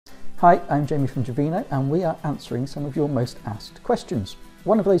Hi, I'm Jamie from Javino and we are answering some of your most asked questions.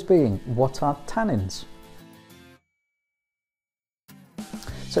 One of those being, what are tannins?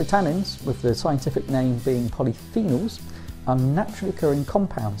 So tannins, with the scientific name being polyphenols, are naturally occurring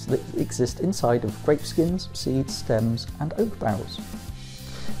compounds that exist inside of grape skins, seeds, stems and oak barrels.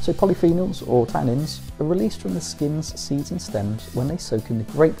 So polyphenols, or tannins, are released from the skins, seeds and stems when they soak in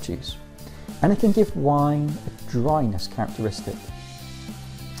the grape juice, and it can give wine a dryness characteristic.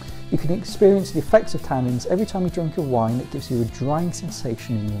 You can experience the effects of tannins every time you drink a wine that gives you a drying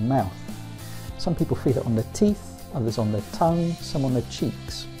sensation in your mouth. Some people feel it on their teeth, others on their tongue, some on their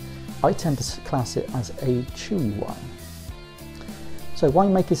cheeks. I tend to class it as a chewy wine. So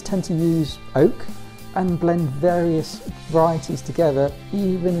winemakers tend to use oak and blend various varieties together,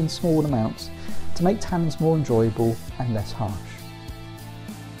 even in small amounts, to make tannins more enjoyable and less harsh.